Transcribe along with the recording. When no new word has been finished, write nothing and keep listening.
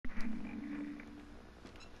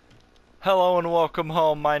Hello and welcome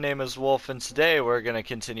home. My name is Wolf, and today we're going to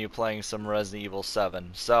continue playing some Resident Evil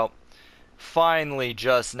 7. So, finally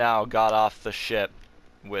just now got off the ship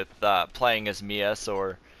with playing as Mia, so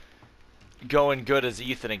we're going good as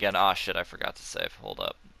Ethan again. Ah, shit, I forgot to save. Hold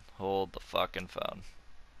up. Hold the fucking phone.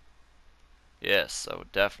 Yes, I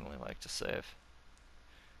would definitely like to save.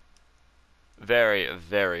 Very,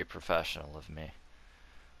 very professional of me.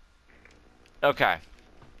 Okay.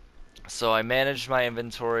 So I managed my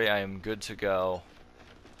inventory. I am good to go.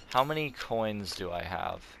 How many coins do I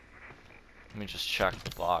have? Let me just check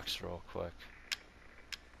the box real quick.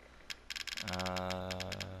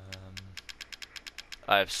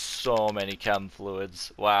 I have so many chem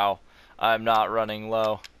fluids. Wow. I'm not running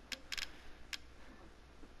low.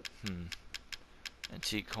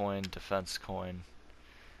 Antique coin, defense coin.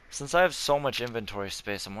 Since I have so much inventory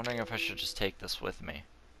space, I'm wondering if I should just take this with me.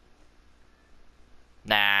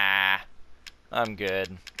 Nah. I'm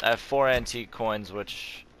good. I have 4 antique coins,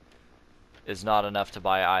 which is not enough to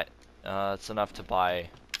buy it's enough to buy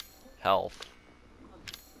health.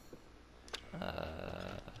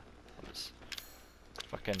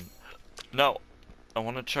 Fucking no. I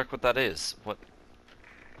want to check what that is. What?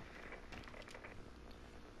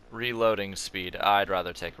 Reloading speed. I'd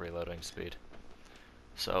rather take reloading speed.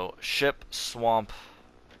 So, ship, swamp,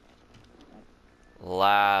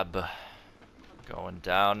 lab. Going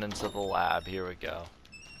down into the lab. Here we go.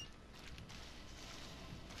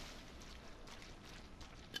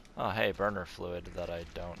 Oh, hey, burner fluid that I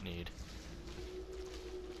don't need.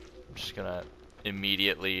 I'm just gonna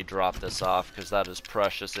immediately drop this off because that is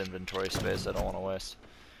precious inventory space I don't want to waste.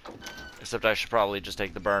 Except I should probably just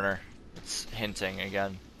take the burner. It's hinting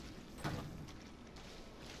again.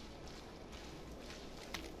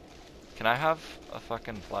 Can I have a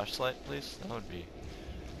fucking flashlight, please? That would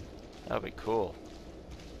be cool.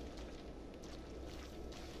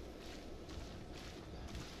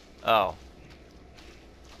 Oh.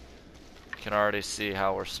 You can already see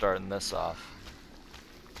how we're starting this off.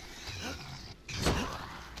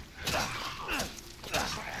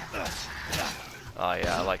 Oh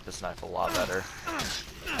yeah, I like this knife a lot better.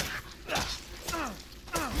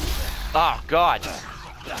 Oh god!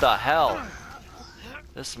 What the hell?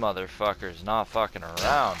 This motherfucker's not fucking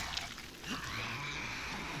around.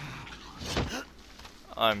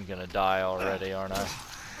 I'm gonna die already, aren't I?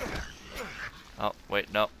 Oh,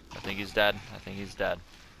 wait, no. I think he's dead. I think he's dead.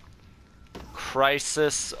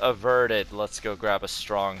 Crisis averted. Let's go grab a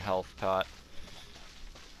strong health pot.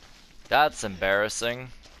 That's embarrassing.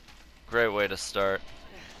 Great way to start.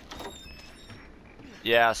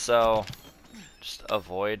 Yeah, so just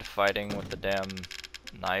avoid fighting with the damn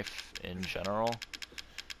knife in general.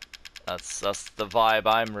 That's the vibe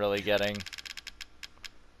I'm really getting.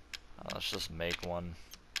 Let's just make one.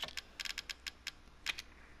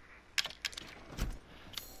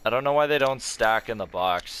 I don't know why they don't stack in the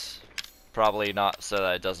box. Probably not so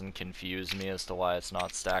that it doesn't confuse me as to why it's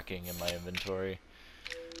not stacking in my inventory.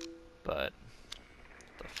 But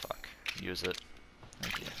the fuck. Use it.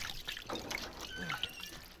 Thank you.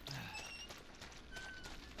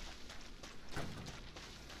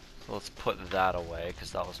 So let's put that away,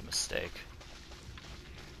 because that was a mistake.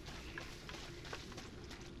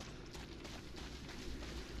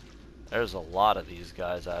 There's a lot of these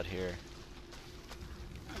guys out here.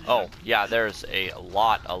 Oh, yeah, there's a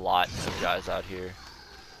lot of guys out here.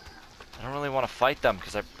 I don't really want to fight them,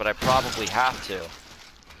 but I probably have to.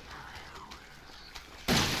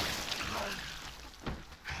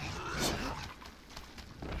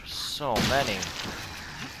 There's so many.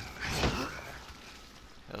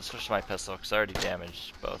 Yeah, let's switch to my pistol, because I already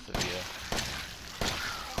damaged both of you.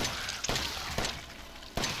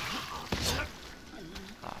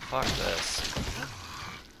 Oh, fuck this.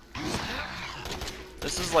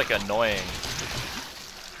 This is like annoying.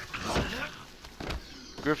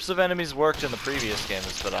 Groups of enemies worked in the previous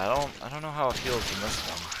games, but I don't know how it feels in this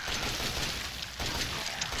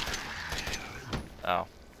one. Oh.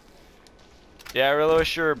 Yeah, I really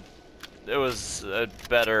wish it was a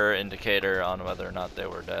better indicator on whether or not they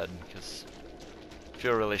were dead, because I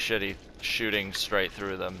feel really shitty shooting straight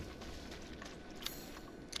through them.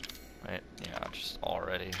 Wait, yeah, just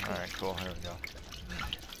already. Alright, cool, here we go.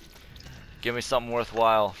 Give me something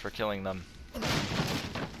worthwhile for killing them.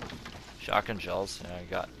 Shotgun shells. Yeah, I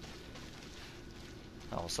got.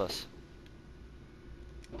 Oh, what's this?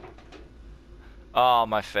 Oh,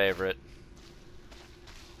 my favorite.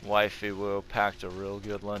 Wifey Woo packed a real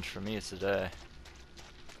good lunch for me today.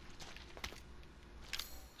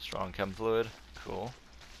 Strong chem fluid. Cool.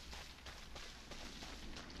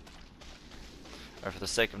 Or for the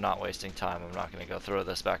sake of not wasting time, I'm not going to go throw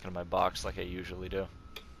this back into my box like I usually do.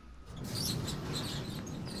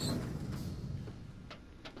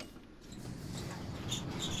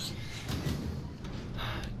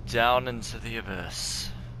 Down into the abyss.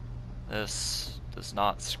 This does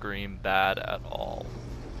not scream bad at all.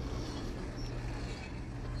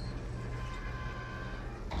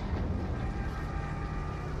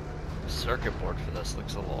 Circuit board for this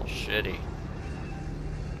looks a little shitty.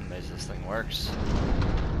 I'm amazed this thing works.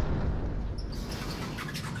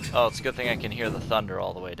 Oh, it's a good thing I can hear the thunder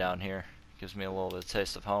all the way down here. Gives me a little bit of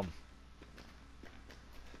taste of home.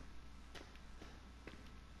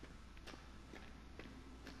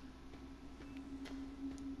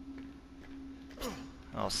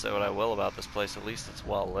 I'll say what I will about this place, at least it's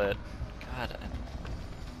well lit. God,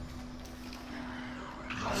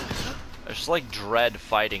 I just like dread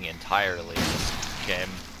fighting entirely in this game.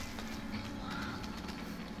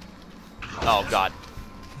 Oh god.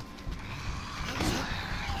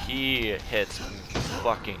 He hits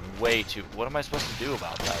fucking way too... What am I supposed to do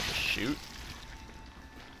about that? Just shoot?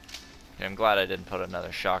 Okay, I'm glad I didn't put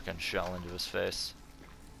another shotgun shell into his face.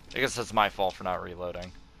 I guess that's my fault for not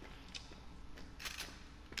reloading.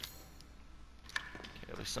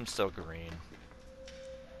 Okay, at least I'm still green.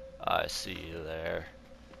 I see you there.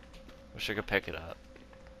 Wish I could pick it up.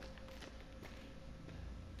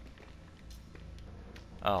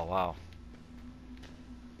 Oh, wow.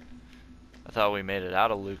 I thought we made it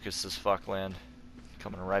out of Lucas's fuckland.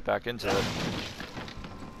 Coming right back into it.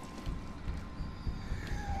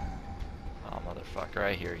 Oh, motherfucker,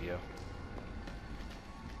 I hear you.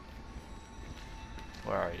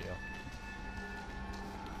 Where are you?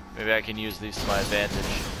 Maybe I can use these to my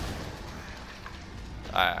advantage.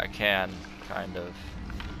 I can, kind of.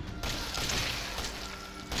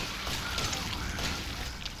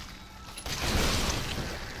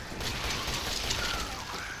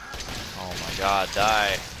 Oh my god,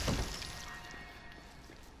 die.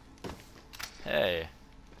 Hey.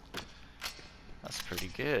 That's pretty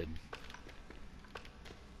good.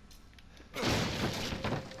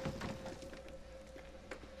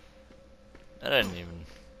 I didn't even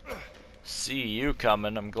see you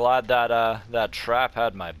coming. I'm glad that that trap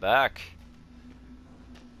had my back.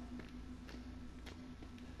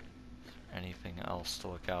 Is there anything else to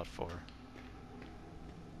look out for?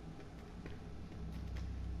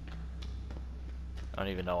 I don't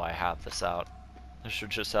even know I have this out. I should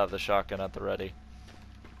just have the shotgun at the ready.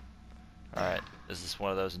 Alright, is this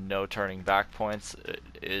one of those no turning back points? It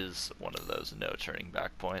is one of those no turning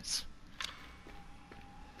back points.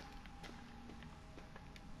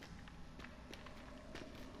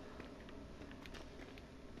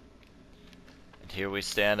 And here we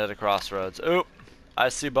stand at a crossroads. Oop! I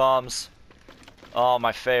see bombs. Oh,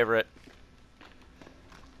 my favorite.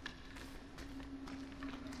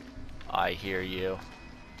 I hear you.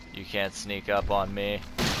 You can't sneak up on me.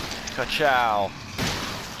 Ka-chow!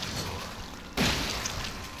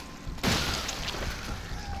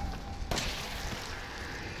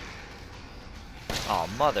 Oh,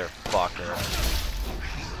 motherfucker.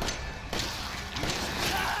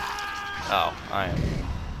 Oh,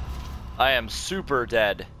 I am super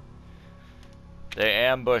dead. They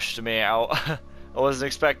ambushed me. I wasn't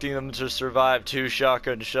expecting them to survive 2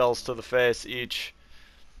 shotgun shells to the face each.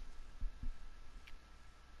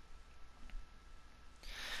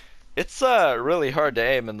 It's really hard to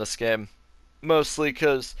aim in this game, mostly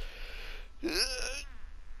because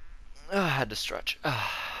I had to stretch.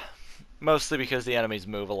 Mostly because the enemies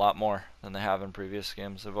move a lot more than they have in previous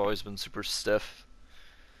games. They've always been super stiff.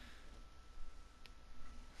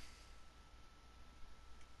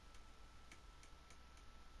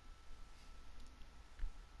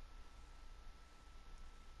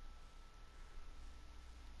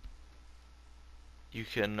 You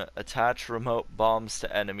can attach remote bombs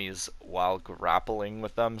to enemies while grappling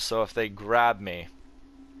with them, so if they grab me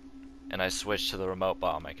and I switch to the remote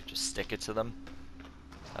bomb, I can just stick it to them.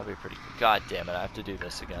 That'd be pretty good. God damn it, I have to do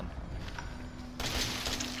this again.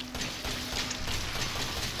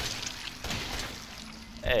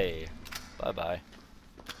 Hey, bye-bye.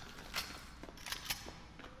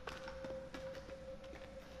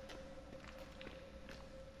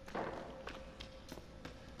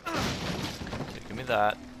 Give me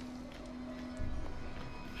that.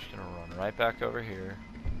 Just gonna run right back over here.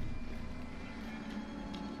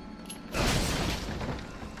 Okay,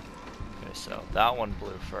 so that one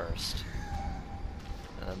blew first.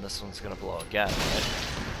 And then this one's gonna blow again, right?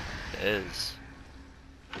 It is.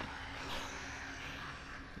 We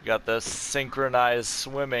got this synchronized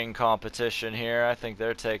swimming competition here. I think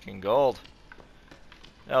they're taking gold.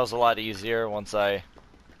 That was a lot easier once I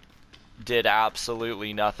did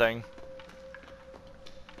absolutely nothing.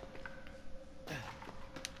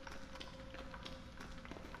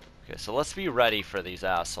 Okay, so let's be ready for these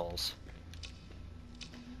assholes.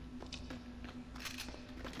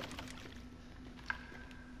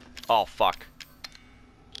 Oh, fuck.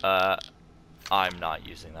 I'm not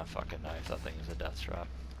using that fucking knife. That thing is a death trap.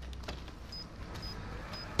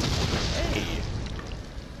 Hey!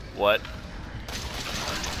 What?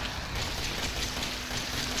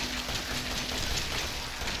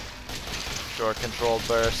 Short controlled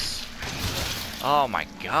bursts. Oh my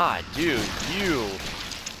god, dude, you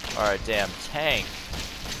are a damn tank.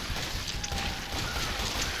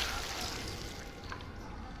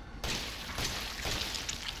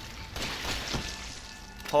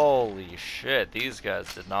 Holy shit, these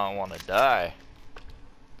guys did not want to die.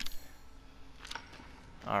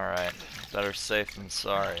 Alright, better safe than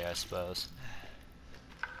sorry, I suppose.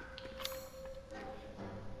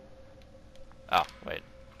 Oh, wait.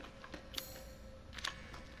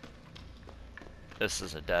 This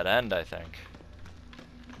is a dead end, I think.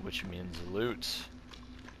 Which means loot.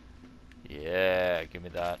 Yeah, give me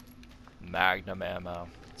that. Magnum ammo.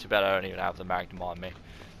 Too bad I don't even have the Magnum on me.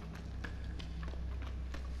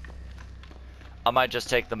 I might just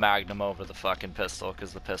take the Magnum over the fucking pistol,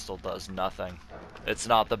 because the pistol does nothing. It's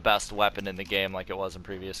not the best weapon in the game like it was in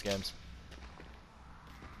previous games.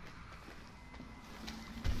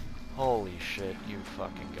 Holy shit, you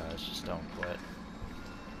fucking guys, just don't quit.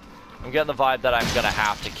 I'm getting the vibe that I'm gonna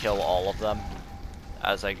have to kill all of them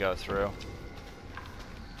as I go through.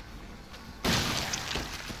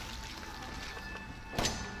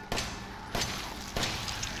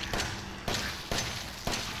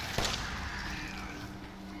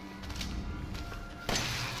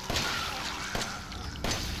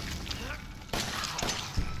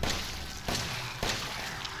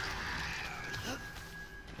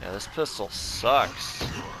 Yeah, this pistol sucks.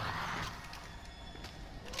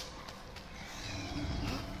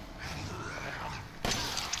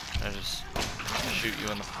 I just shoot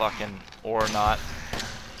you in the fucking or not.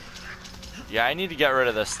 Yeah, I need to get rid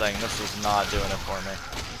of this thing. This is not doing it for me.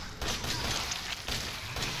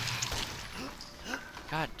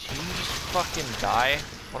 God, can you just fucking die?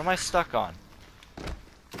 What am I stuck on?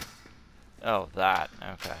 Oh, that.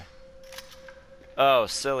 Okay. Oh,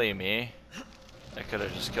 silly me. I could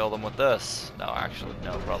have just killed him with this. No, actually,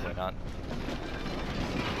 no, probably not.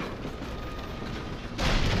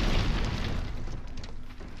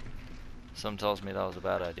 Something tells me that was a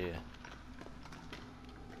bad idea.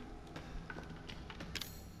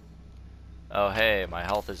 Oh hey, my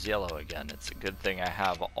health is yellow again. It's a good thing I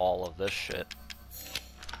have all of this shit.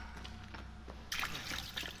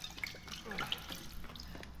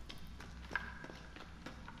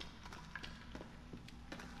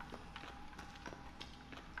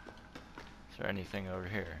 Is there anything over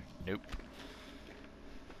here? Nope.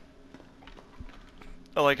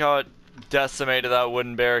 I like how it decimated that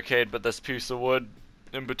wooden barricade, but this piece of wood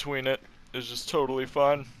in between it is just totally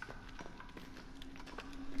fine.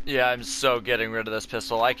 Yeah, I'm so getting rid of this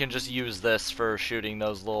pistol. I can just use this for shooting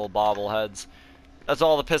those little bobbleheads. That's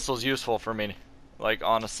all the pistol's useful for me. Like,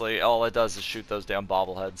 honestly, all it does is shoot those damn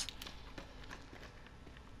bobbleheads.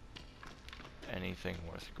 Anything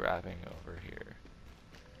worth grabbing over here?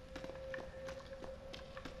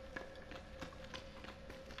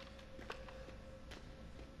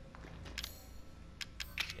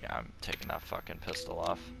 Yeah, I'm taking that fucking pistol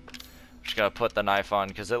off. Just gotta put the knife on,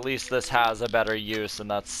 because at least this has a better use, and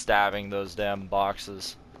that's stabbing those damn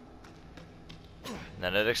boxes. And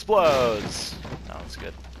then it explodes! No, it's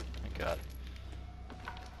good. Thank God.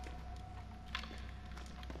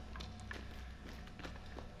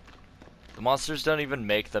 The monsters don't even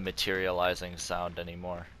make the materializing sound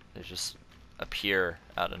anymore. They just appear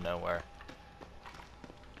out of nowhere.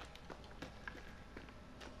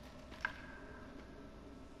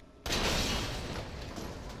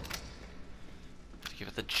 Give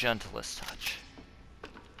it the gentlest touch.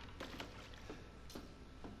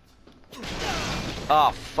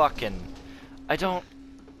 Oh, fucking... I don't...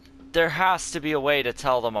 There has to be a way to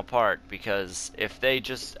tell them apart, because if they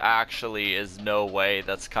just actually is no way,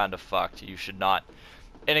 that's kind of fucked. You should not...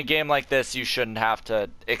 In a game like this, you shouldn't have to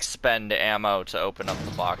expend ammo to open up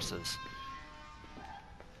the boxes.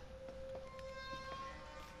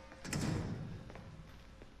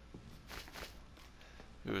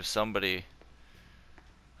 Ooh, somebody...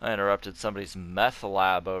 I interrupted somebody's meth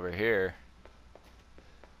lab over here.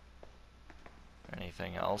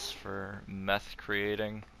 Anything else for meth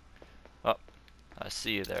creating? Oh, I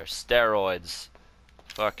see you there. Steroids.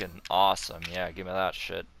 Fucking awesome. Yeah, give me that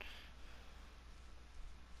shit.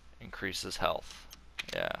 Increases health.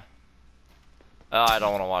 Yeah. Oh, I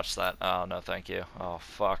don't want to watch that. Oh, no thank you. Oh,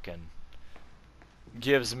 fucking.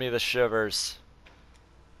 Gives me the shivers.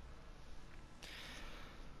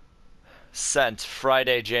 Sent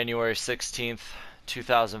Friday, January 16th,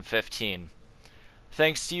 2015.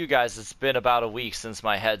 Thanks to you guys, it's been about a week since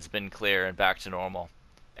my head's been clear and back to normal.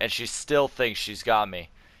 And she still thinks she's got me.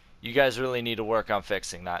 You guys really need to work on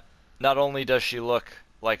fixing that. Not only does she look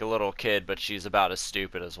like a little kid, but she's about as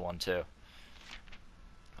stupid as one too.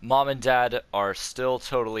 Mom and Dad are still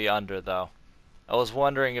totally under, though. I was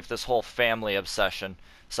wondering if this whole family obsession,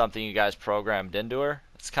 something you guys programmed into her?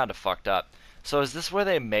 It's kind of fucked up. So is this where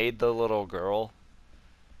they made the little girl?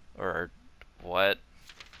 Or what?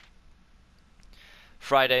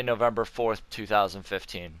 Friday, November 4th,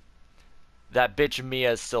 2015. That bitch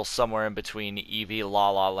Mia is still somewhere in between Evie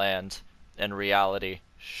La La Land and reality.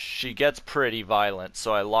 She gets pretty violent,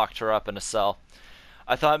 so I locked her up in a cell.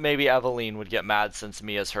 I thought maybe Eveline would get mad since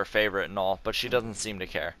Mia's her favorite and all, but she doesn't seem to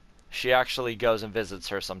care. She actually goes and visits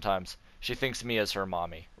her sometimes. She thinks Mia's her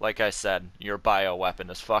mommy. Like I said, your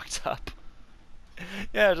bioweapon is fucked up.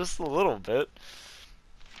 Yeah, just a little bit.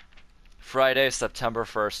 Friday, September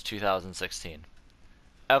 1st, 2016.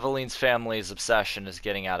 Eveline's family's obsession is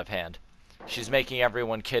getting out of hand. She's making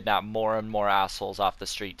everyone kidnap more and more assholes off the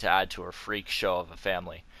street to add to her freak show of a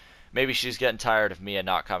family. Maybe she's getting tired of Mia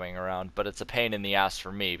not coming around, but it's a pain in the ass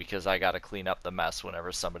for me because I gotta clean up the mess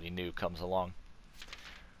whenever somebody new comes along.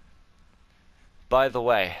 By the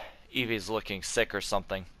way, Evie's looking sick or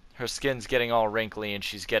something. Her skin's getting all wrinkly and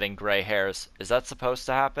she's getting gray hairs. Is that supposed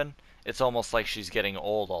to happen? It's almost like she's getting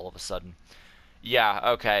old all of a sudden. Yeah,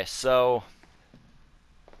 okay, so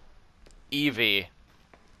Evie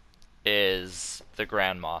is the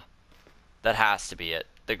grandma. That has to be it.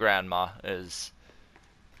 The grandma is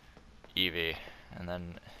Evie. And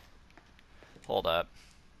then, hold up.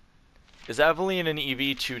 Is Eveline and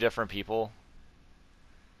Evie two different people?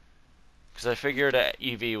 Because I figured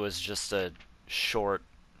Evie was just a short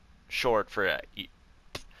for...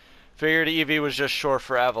 Figured Evie was just short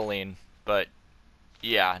for Eveline, but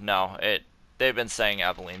yeah, no, they've been saying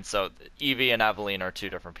Eveline, so Evie and Eveline are two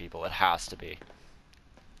different people. It has to be.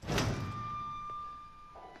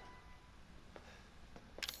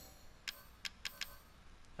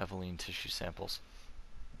 Eveline tissue samples.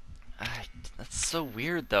 That's so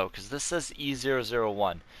weird though, because this says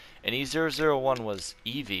E001, and E001 was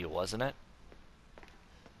Evie, wasn't it?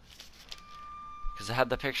 Because it had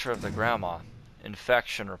the picture of the grandma.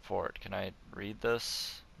 Infection report. Can I read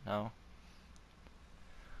this? No?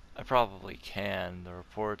 I probably can. The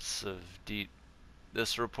reports of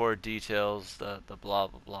this report details the blah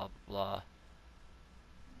blah blah blah.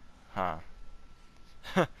 Huh.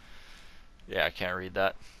 Yeah, I can't read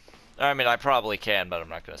that. I mean, I probably can, but I'm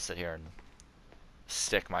not going to sit here and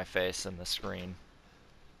stick my face in the screen.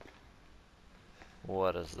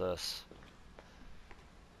 What is this?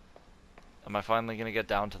 Am I finally going to get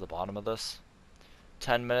down to the bottom of this?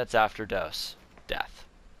 10 minutes after dose. Death.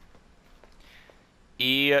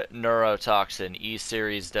 E-neurotoxin.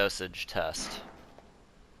 E-series dosage test.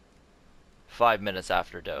 5 minutes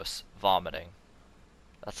after dose. Vomiting.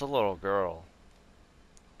 That's a little girl.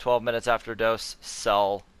 12 minutes after dose.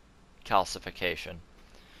 Cell calcification.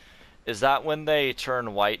 Is that when they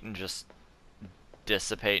turn white and just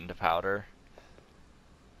dissipate into powder?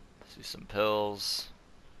 See some pills.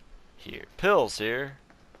 Here. Pills here.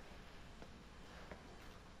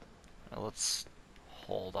 Now let's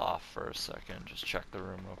hold off for a second. Just check the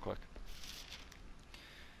room real quick.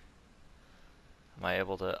 Am I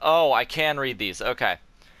able to... Oh, I can read these. Okay.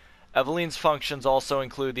 Eveline's functions also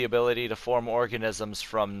include the ability to form organisms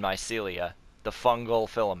from mycelia, the fungal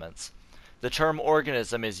filaments. The term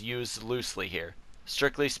organism is used loosely here.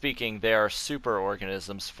 Strictly speaking, they are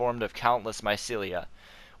superorganisms formed of countless mycelia.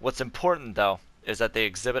 What's important, though, is that they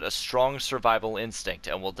exhibit a strong survival instinct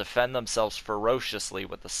and will defend themselves ferociously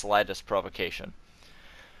with the slightest provocation.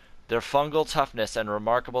 Their fungal toughness and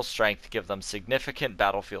remarkable strength give them significant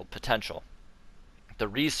battlefield potential. The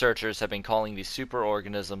researchers have been calling these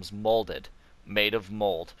superorganisms molded, made of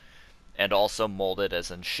mold, and also molded as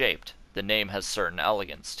in shaped. The name has certain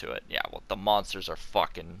elegance to it. Yeah, well, the monsters are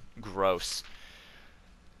fucking gross.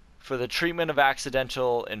 For the treatment of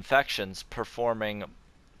accidental infections, performing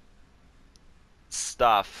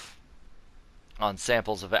stuff on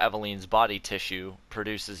samples of Eveline's body tissue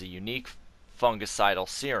produces a unique fungicidal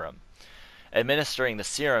serum. Administering the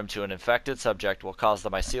serum to an infected subject will cause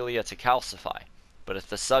the mycelia to calcify, but if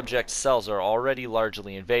the subject's cells are already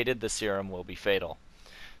largely invaded, the serum will be fatal.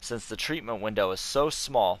 Since the treatment window is so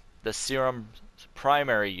small, the serum's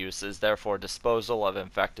primary use is therefore disposal of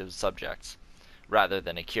infected subjects, rather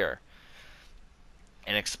than a cure.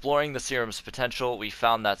 In exploring the serum's potential, we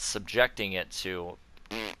found that subjecting it to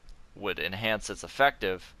would enhance its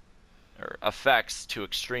effects to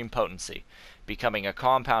extreme potency. becoming a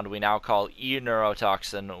compound we now call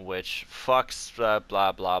E-neurotoxin, which fucks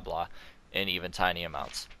blah blah blah in even tiny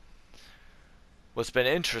amounts. What's been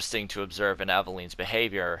interesting to observe in Eveline's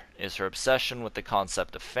behavior is her obsession with the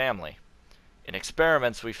concept of family. In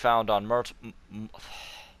experiments, we found on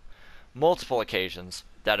multiple occasions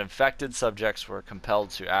that infected subjects were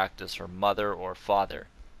compelled to act as her mother or father,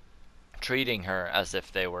 treating her as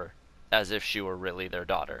if she were really their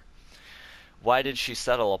daughter. Why did she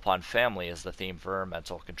settle upon family as the theme for her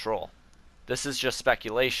mental control? This is just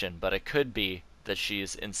speculation, but it could be that she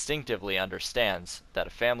instinctively understands that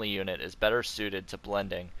a family unit is better suited to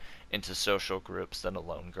blending into social groups than a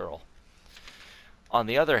lone girl. On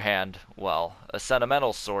the other hand, well, a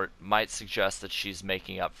sentimental sort might suggest that she's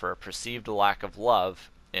making up for a perceived lack of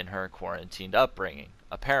love in her quarantined upbringing,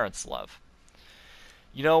 a parent's love.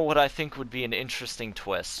 You know what I think would be an interesting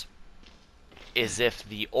twist is if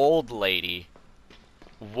the old lady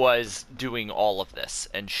was doing all of this,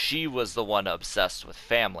 and she was the one obsessed with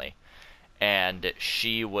family, and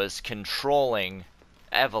she was controlling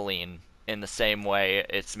Eveline in the same way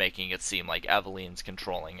it's making it seem like Eveline's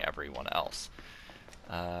controlling everyone else.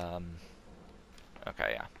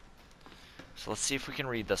 Okay, yeah. So let's see if we can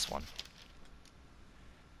read this one.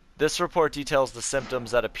 This report details the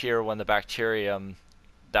symptoms that appear when the bacterium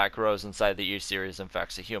that grows inside the E-series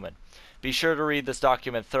infects a human. Be sure to read this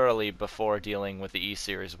document thoroughly before dealing with the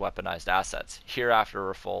E-series weaponized assets, hereafter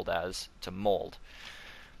referred as to mold.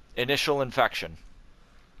 Initial infection.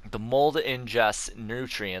 The mold ingests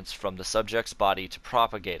nutrients from the subject's body to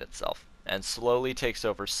propagate itself, and slowly takes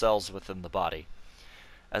over cells within the body.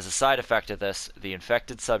 As a side effect of this, the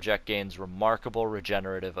infected subject gains remarkable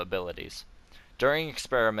regenerative abilities. During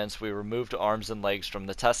experiments, we removed arms and legs from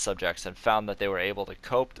the test subjects and found that they were able to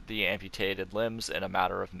cope the amputated limbs in a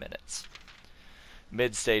matter of minutes.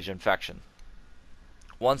 Mid-stage infection.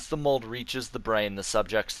 Once the mold reaches the brain, the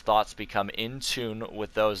subject's thoughts become in tune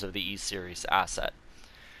with those of the E-series asset.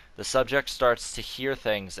 The subject starts to hear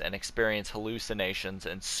things and experience hallucinations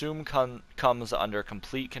and soon comes under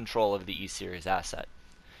complete control of the E-series asset.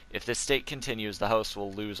 If this state continues, the host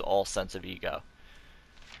will lose all sense of ego.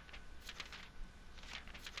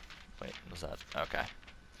 Wait, was that? Okay.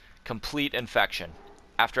 Complete infection.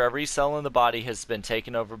 After every cell in the body has been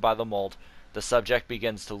taken over by the mold, the subject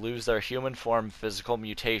begins to lose their human form. Physical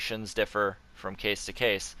mutations differ from case to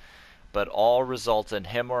case, but all result in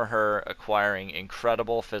him or her acquiring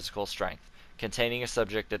incredible physical strength. Containing a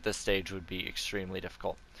subject at this stage would be extremely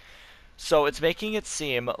difficult. So it's making it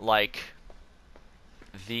seem like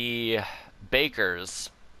the Bakers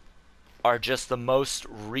are just the most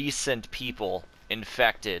recent people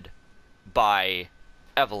infected by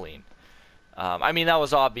Eveline. I mean, that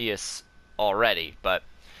was obvious already, but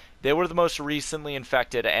they were the most recently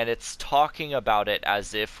infected, and it's talking about it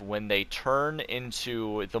as if when they turn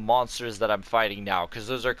into the monsters that I'm fighting now, because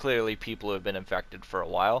those are clearly people who have been infected for a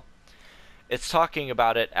while, it's talking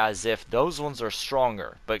about it as if those ones are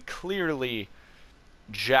stronger, but clearly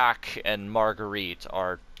Jack and Marguerite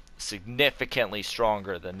are significantly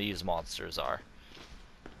stronger than these monsters are.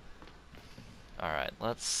 Alright,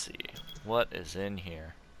 let's see. What is in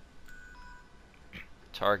here?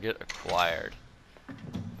 Target acquired.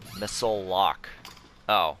 Missile lock.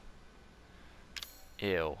 Oh.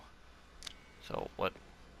 Ew. So, what?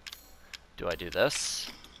 Do I do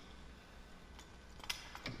this?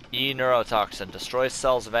 E-neurotoxin. Destroys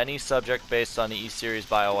cells of any subject based on the E-series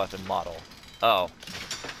bioweapon model. Oh.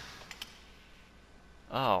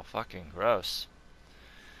 Oh, fucking gross.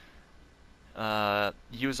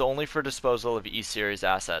 Use only for disposal of E-series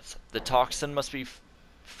assets. The toxin must be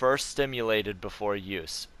first stimulated before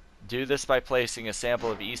use. Do this by placing a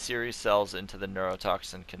sample of E-series cells into the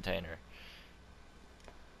neurotoxin container.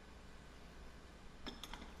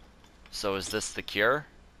 So is this the cure?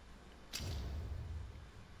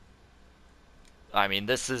 I mean,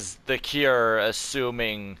 this is the cure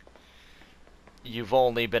assuming you've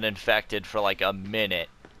only been infected for like a minute.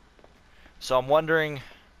 So I'm wondering,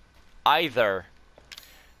 either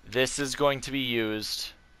this is going to be used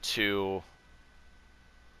to...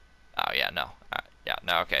 Oh yeah, no. Yeah,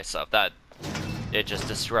 no, okay, so that... It just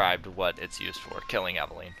described what it's used for, killing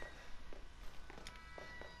Eveline.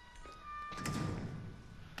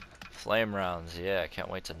 Flame rounds, yeah, I can't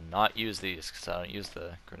wait to not use these, because I don't use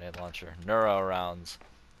the grenade launcher. Neuro rounds.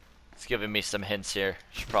 It's giving me some hints here.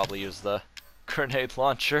 Should probably use the grenade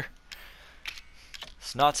launcher.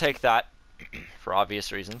 Let's not take that, for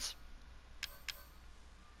obvious reasons.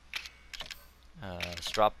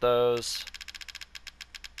 Let's drop those.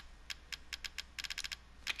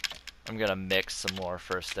 I'm gonna mix some more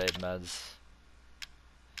first aid meds.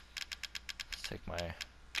 Let's take my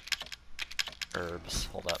herbs.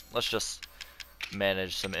 Hold up. Let's just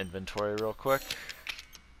manage some inventory real quick.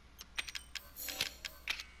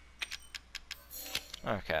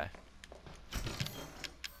 Okay.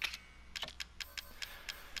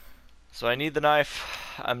 So I need the knife.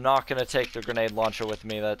 I'm not going to take the grenade launcher with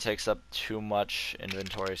me. That takes up too much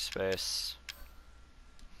inventory space.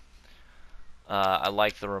 I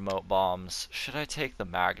like the remote bombs. Should I take the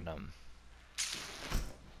Magnum?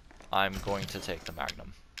 I'm going to take the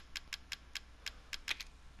Magnum.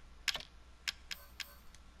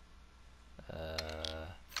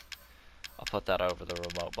 I'll put that over the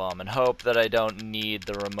remote bomb and hope that I don't need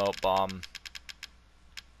the remote bomb.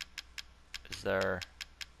 Is there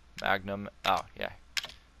Magnum? Oh, yeah.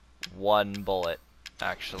 One bullet.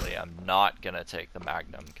 Actually, I'm not gonna take the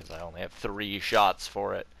Magnum because I only have 3 shots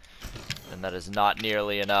for it. And that is not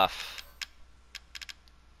nearly enough.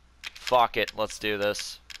 Fuck it, let's do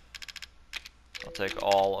this. I'll take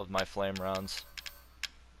all of my flame rounds.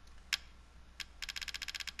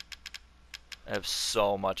 I have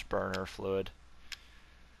so much burner fluid.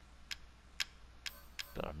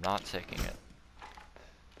 But I'm not taking it.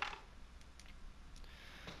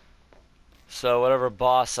 So whatever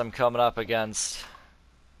boss I'm coming up against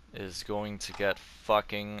is going to get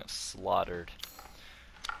fucking slaughtered.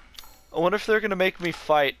 I wonder if they're gonna make me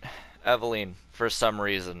fight Evelyn for some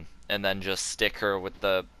reason and then just stick her with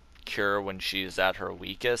the cure when she's at her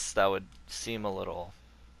weakest. That would seem a little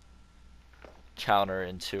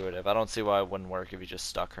counterintuitive. I don't see why it wouldn't work if you just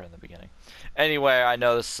stuck her in the beginning. Anyway, I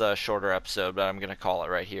know this is a shorter episode, but I'm going to call it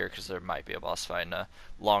right here because there might be a boss fight and a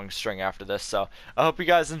long string after this. So I hope you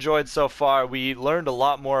guys enjoyed so far. We learned a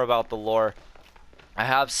lot more about the lore. I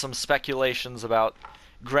have some speculations about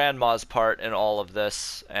Grandma's part in all of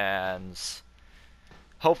this, and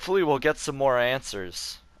hopefully we'll get some more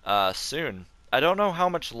answers soon. I don't know how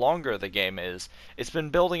much longer the game is. It's been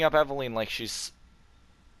building up Evelyn like she's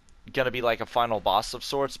gonna be like a final boss of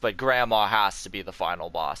sorts, but Grandma has to be the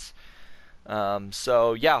final boss.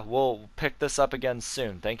 So yeah, we'll pick this up again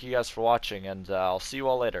soon. Thank you guys for watching, and I'll see you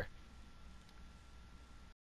all later.